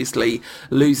 but obviously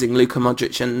losing Luka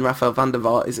Modric and Rafael van der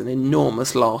Vaart is an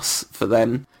enormous loss for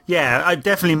them. Yeah,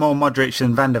 definitely more Modric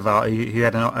than Van der Vaart, who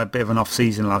had a bit of an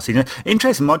off-season last season.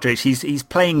 Interesting, Modric, he's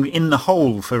playing in the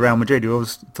hole for Real Madrid. We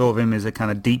always thought of him as a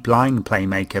kind of deep-lying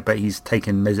playmaker, but he's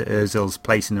taken Mesut Ozil's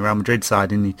place in the Real Madrid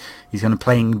side, and he's kind of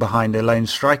playing behind a lone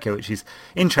striker, which is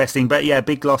interesting. But yeah,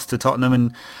 big loss to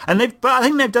Tottenham, but I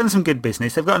think they've done some good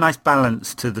business. They've got a nice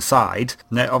balance to the side.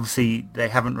 Obviously, they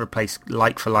haven't replaced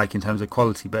like for like in terms of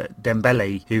quality, but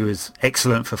Dembele, who was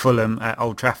excellent for Fulham at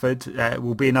Old Trafford,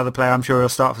 will be another player. I'm sure he'll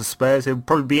start for Spurs. He'll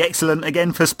probably be excellent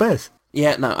again for Spurs.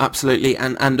 Yeah, no, absolutely,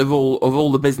 and of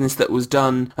all the business that was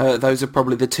done, those are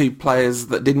probably the 2 players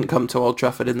that didn't come to Old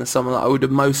Trafford in the summer that I would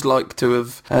have most liked to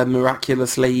have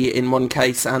miraculously in one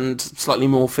case, and slightly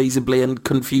more feasibly and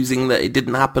confusing that it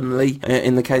didn't happen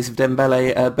in the case of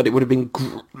Dembele, but it would have been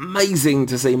amazing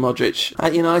to see Modric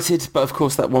at United, but of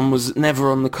course that one was never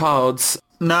on the cards.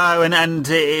 No, and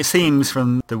it seems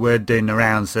from the word doing the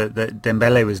rounds that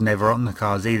Dembele was never on the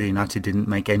cards either. United didn't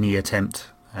make any attempt.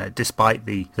 Despite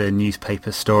the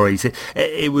newspaper stories,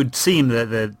 it would seem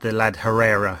that the lad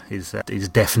Herrera is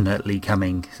definitely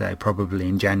coming, so probably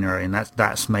in January, and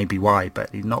that's maybe why. But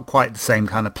he's not quite the same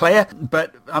kind of player.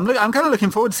 But I'm kind of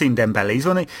looking forward to seeing Dembele. He's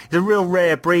a real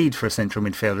rare breed for a central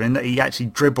midfielder in that he actually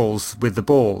dribbles with the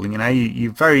ball.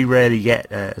 You very rarely get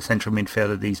a central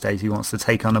midfielder these days who wants to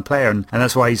take on a player, and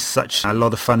that's why he's such a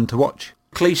lot of fun to watch.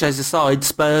 Cliches aside,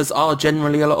 Spurs are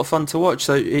generally a lot of fun to watch,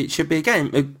 so it should be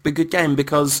a good game,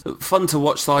 because fun to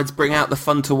watch sides bring out the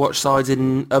fun to watch sides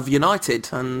of United,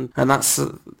 and that's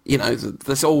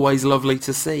that's always lovely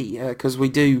to see, because we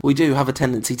do have a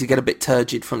tendency to get a bit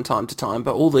turgid from time to time,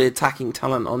 but all the attacking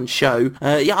talent on show,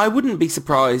 I wouldn't be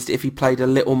surprised if he played a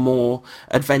little more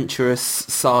adventurous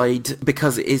side,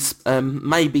 because it is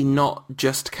maybe not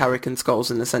just Carrick and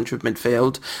Scholes in the centre of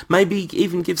midfield, maybe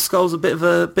even give Scholes a bit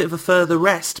of a further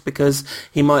rest, because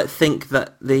he might think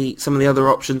that some of the other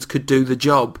options could do the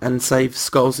job and save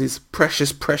Scholes'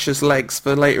 precious legs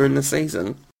for later in the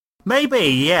season. Maybe,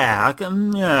 yeah.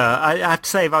 I have to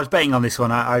say, if I was betting on this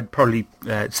one, I'd probably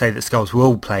say that Scholes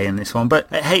will play in this one. But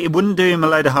hey, it wouldn't do him a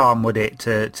load of harm, would it,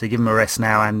 to give him a rest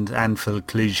now and for the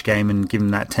Cluj game and give him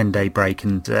that 10-day break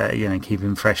and keep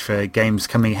him fresh for games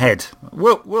coming ahead.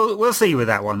 We'll see with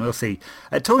that one. We'll see.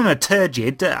 Talking about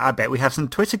turgid, I bet we have some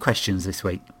Twitter questions this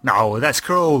week. No, that's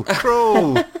cruel.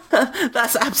 Cruel.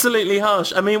 That's absolutely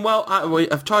harsh. I mean, well,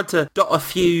 I've tried to dot a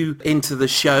few into the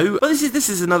show, but this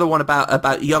is another one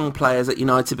about young players at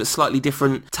United, but slightly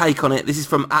different take on it. This is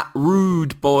from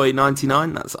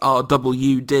 @RudeBoy99. That's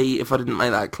RWD, if I didn't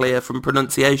make that clear from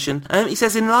pronunciation. He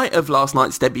says, in light of last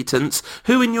night's debutants,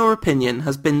 who, in your opinion,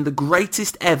 has been the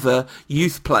greatest ever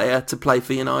youth player to play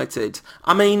for United?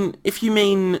 I mean, if you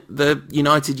mean the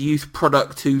United youth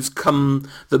product who's come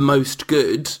the most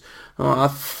good, I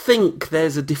think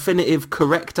there's a definitive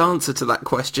correct answer to that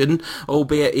question,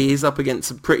 albeit he is up against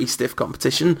some pretty stiff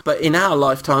competition. But in our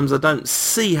lifetimes, I don't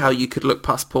see how you could look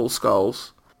past Paul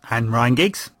Scholes. And Ryan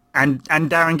Giggs. And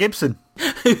Darren Gibson.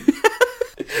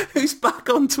 Who's back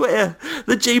on Twitter?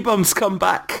 The G-Bomb's come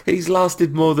back. He's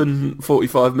lasted more than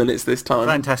 45 minutes this time.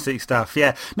 Fantastic stuff,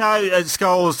 yeah. No,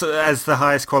 Scholes as the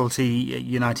highest quality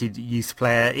United youth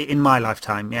player in my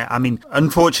lifetime, yeah. I mean,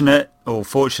 unfortunate or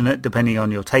fortunate, depending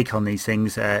on your take on these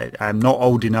things. I'm not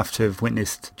old enough to have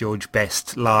witnessed George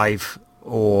Best live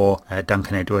or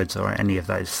Duncan Edwards or any of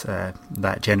those,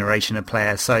 that generation of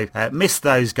players. So missed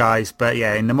those guys, but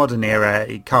yeah, in the modern era,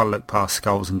 you can't look past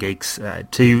Scholes and Giggs,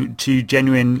 two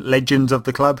genuine legends of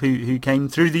the club who came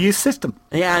through the youth system.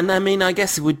 Yeah, and I mean, I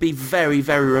guess it would be very,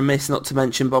 very remiss not to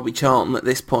mention Bobby Charlton at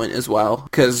this point as well,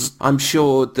 because I'm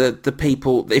sure that the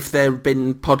people, if there had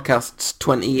been podcasts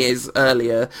 20 years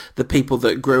earlier, the people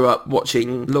that grew up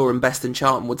watching Law and Best and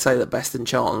Charlton would say that Best and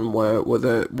Charlton were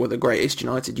the greatest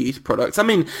United youth products. I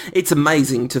mean, it's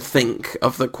amazing to think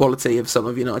of the quality of some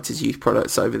of United's youth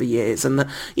products over the years, and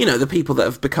the people that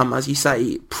have become, as you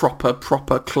say, proper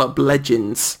club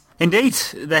legends. Indeed,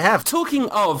 they have. Talking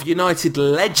of United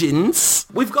legends,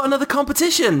 we've got another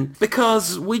competition,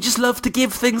 because we just love to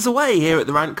give things away here at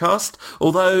the Rantcast,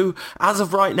 although as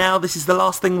of right now this is the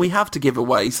last thing we have to give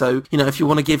away, so if you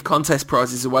want to give contest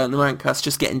prizes away on the Rantcast,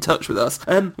 just get in touch with us.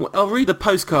 I'll read the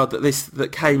postcard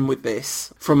that came with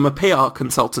this from a PR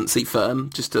consultancy firm,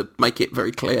 just to make it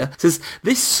very clear. It says,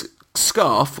 this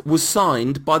scarf was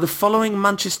signed by the following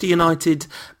Manchester United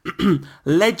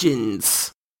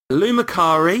legends. Lou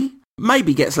Macari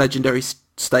maybe gets legendary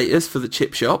status for the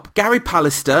chip shop. Gary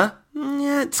Pallister,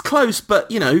 yeah, it's close, but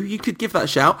you could give that a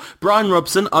shout. Brian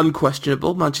Robson,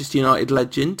 unquestionable Manchester United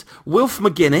legend. Wilf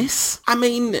McGuinness, I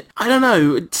mean, I don't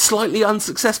know, slightly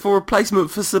unsuccessful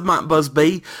replacement for Sir Matt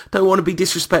Busby. Don't want to be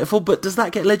disrespectful, but does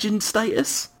that get legend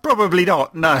status? Probably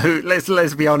not. No,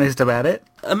 let's be honest about it.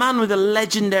 A man with a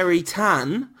legendary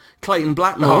tan, Clayton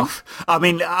Blackmore. Oh, I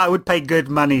mean, I would pay good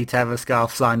money to have a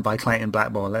scarf signed by Clayton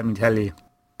Blackmore, let me tell you.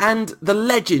 And the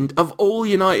legend of all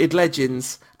United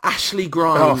legends, Ashley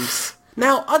Grimes.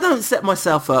 Now, I don't set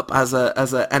myself up as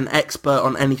an expert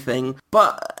on anything,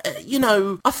 but,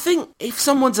 I think if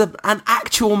someone's an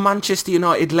actual Manchester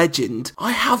United legend,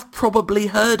 I have probably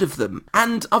heard of them.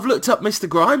 And I've looked up Mr.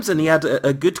 Grimes, and he had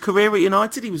a good career at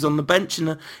United. He was on the bench in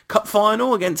a cup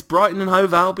final against Brighton and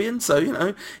Hove Albion,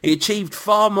 so, he achieved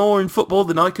far more in football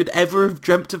than I could ever have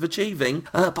dreamt of achieving.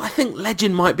 But I think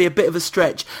legend might be a bit of a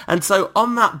stretch. And so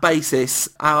on that basis,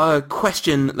 our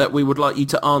question that we would like you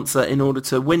to answer in order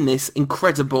to win this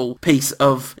incredible piece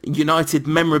of United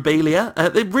memorabilia.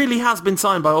 It really has been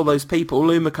signed by all those people: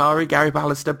 Lou Macari, Gary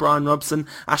Pallister, Brian Robson,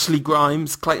 Ashley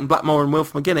Grimes, Clayton Blackmore and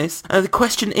Wilf McGuinness. The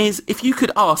question is, if you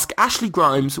could ask Ashley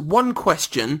Grimes one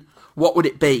question, what would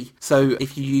it be? So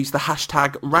if you use the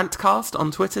hashtag Rantcast on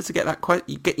Twitter to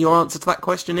get your answer to that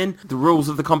question in, the rules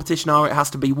of the competition are it has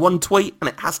to be one tweet and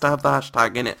it has to have the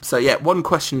hashtag in it. So yeah, one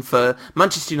question for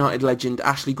Manchester United legend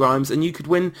Ashley Grimes, and you could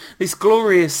win this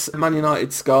glorious Man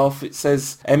United scarf. It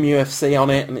says MUFC on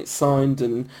it, and it's signed,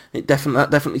 and that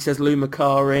definitely says Lou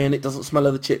Macari, and it doesn't smell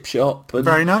of the chip shop. And,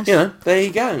 very nice. There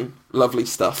you go. Lovely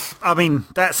stuff. I mean,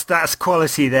 that's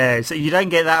quality there. So you don't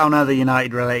get that on other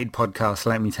United-related podcasts,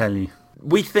 let me tell you.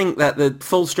 We think that the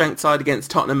full-strength side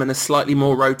against Tottenham and a slightly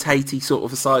more rotatey sort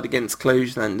of a side against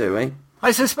Cluj then, do we?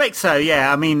 I suspect so,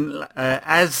 yeah. I mean,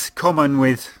 as common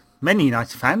with many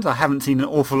United fans, I haven't seen an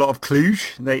awful lot of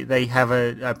Cluj. They have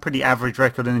a pretty average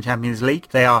record in the Champions League.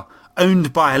 They are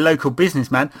owned by a local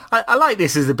businessman. I like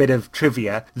this as a bit of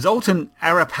trivia. Zoltan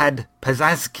Arapad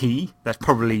Pazazki, that's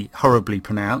probably horribly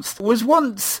pronounced, was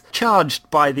once charged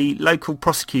by the local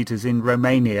prosecutors in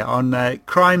Romania on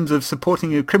crimes of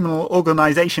supporting a criminal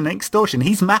organisation and extortion.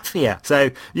 He's mafia.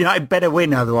 So United better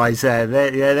win, otherwise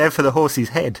they're for the horse's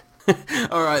head.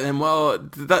 All right then. Well,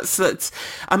 that's.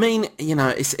 I mean,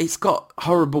 it's got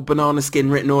horrible banana skin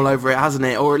written all over it, hasn't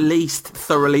it? Or at least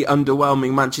thoroughly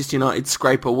underwhelming Manchester United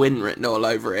scrape a win written all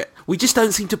over it. We just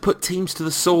don't seem to put teams to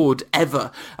the sword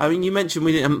ever. I mean, you mentioned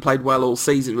we haven't played well all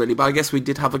season really, but I guess we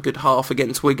did have a good half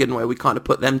against Wigan where we kind of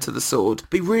put them to the sword.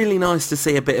 Be really nice to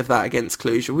see a bit of that against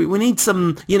Cluj. We need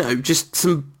some,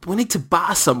 we need to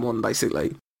batter someone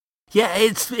basically. Yeah,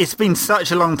 it's been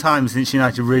such a long time since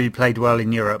United really played well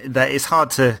in Europe that it's hard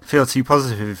to feel too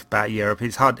positive about Europe.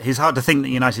 It's hard to think that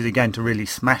United are going to really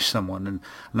smash someone, and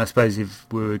I suppose if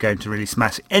we were going to really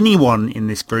smash anyone in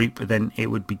this group, then it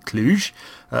would be Cluj.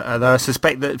 Although I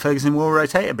suspect that Ferguson will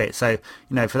rotate a bit, so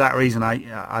for that reason,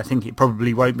 I think it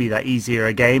probably won't be that easier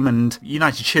a game, and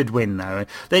United should win though.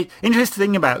 The interesting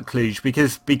thing about Cluj,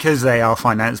 because they are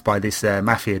financed by this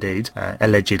mafia dude,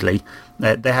 allegedly,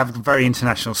 they have a very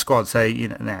international squad. So they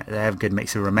have a good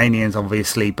mix of Romanians,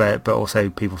 obviously, but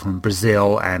also people from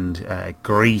Brazil and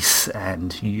Greece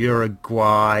and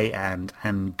Uruguay and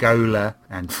Angola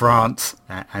and France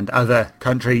and other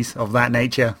countries of that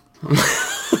nature.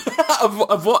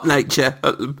 Of what nature?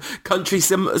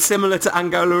 Countries similar to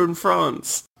Angola and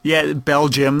France? Yeah,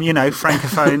 Belgium,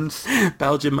 francophones.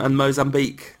 Belgium and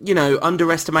Mozambique.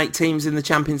 Underestimate teams in the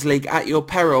Champions League at your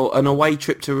peril. An away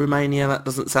trip to Romania, that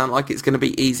doesn't sound like it's going to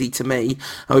be easy to me.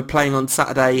 We're playing on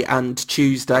Saturday and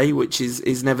Tuesday, which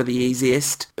is never the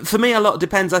easiest. For me, a lot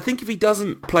depends. I think if he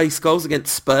doesn't play Scholes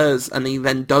against Spurs and he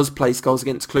then does play Scholes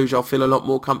against Cluj, I'll feel a lot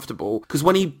more comfortable. Because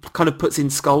when he kind of puts in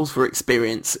Scholes for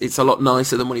experience, it's a lot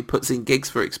nicer than when he puts in Giggs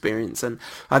for experience. And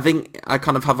I think I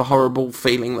kind of have a horrible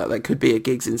feeling that there could be a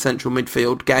Giggs in central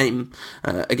midfield game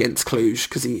against Cluj,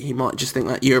 because he might just think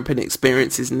that European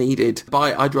experience is needed.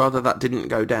 But I'd rather that didn't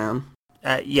go down.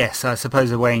 Yes, I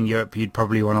suppose away in Europe you'd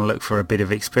probably want to look for a bit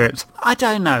of experience. I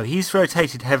don't know. He's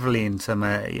rotated heavily in some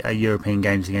European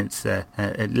games against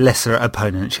lesser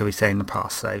opponents, shall we say, in the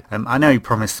past. So I know he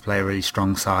promised to play a really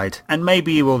strong side, and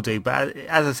maybe he will do. But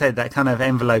as I said, that kind of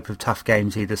envelope of tough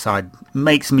games either side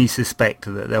makes me suspect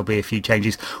that there'll be a few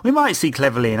changes. We might see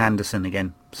Cleverley and Anderson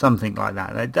again, something like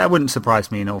that. That wouldn't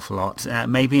surprise me an awful lot.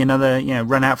 Maybe another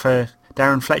run out for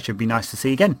Darren Fletcher would be nice to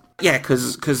see again. Yeah,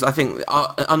 because I think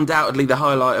undoubtedly the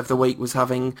highlight of the week was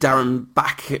having Darren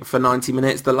back for 90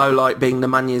 minutes, the low light being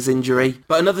Nemanya's injury.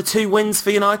 But another 2 wins for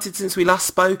United since we last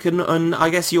spoke, and I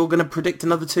guess you're going to predict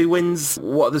another 2 wins.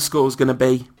 What are the scores going to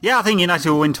be? Yeah, I think United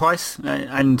will win twice,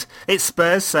 and it's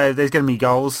Spurs, so there's going to be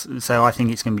goals, so I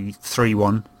think it's going to be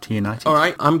 3-1 to United. All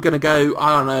right, I'm going to go,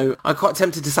 I don't know, I'm quite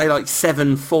tempted to say like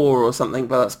 7-4 or something,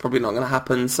 but that's probably not going to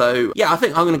happen. So yeah, I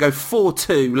think I'm going to go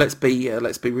 4-2. Let's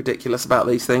be ridiculous about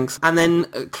these things. And then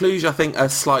Cluj, I think, a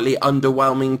slightly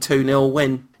underwhelming 2-0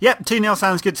 win. Yep, 2-0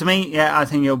 sounds good to me. Yeah, I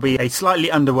think it'll be a slightly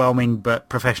underwhelming but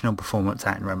professional performance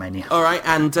out in Romania. All right,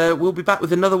 and we'll be back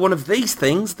with another one of these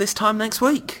things this time next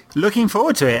week. Looking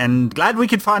forward to it, and glad we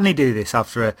could finally do this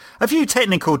after a few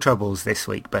technical troubles this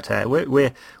week. But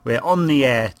we're on the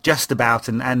air just about,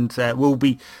 and we'll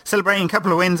be celebrating a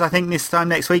couple of wins, I think, this time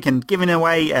next week, and giving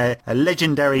away a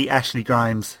legendary Ashley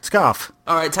Grimes scarf.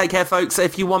 All right, take care, folks.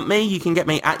 If you want me, you can get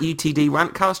me at UTD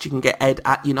Rantcast. You can get Ed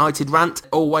at United Rant.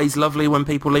 Always lovely when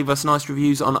people leave us nice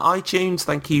reviews on iTunes.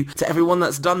 Thank you to everyone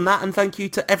that's done that, and thank you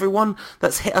to everyone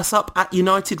that's hit us up at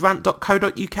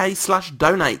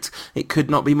unitedrant.co.uk/donate. It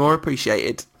could not be more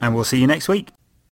appreciated. And we'll see you next week.